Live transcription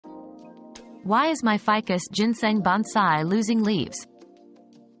Why is my Ficus ginseng bonsai losing leaves?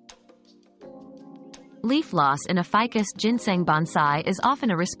 Leaf loss in a Ficus ginseng bonsai is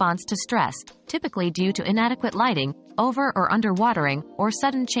often a response to stress, typically due to inadequate lighting, over or underwatering, or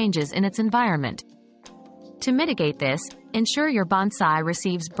sudden changes in its environment. To mitigate this, ensure your bonsai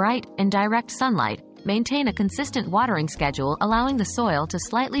receives bright and direct sunlight. Maintain a consistent watering schedule, allowing the soil to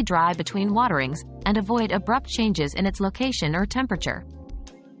slightly dry between waterings, and avoid abrupt changes in its location or temperature.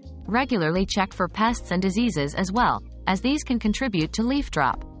 Regularly check for pests and diseases as well, as these can contribute to leaf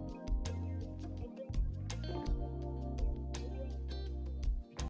drop.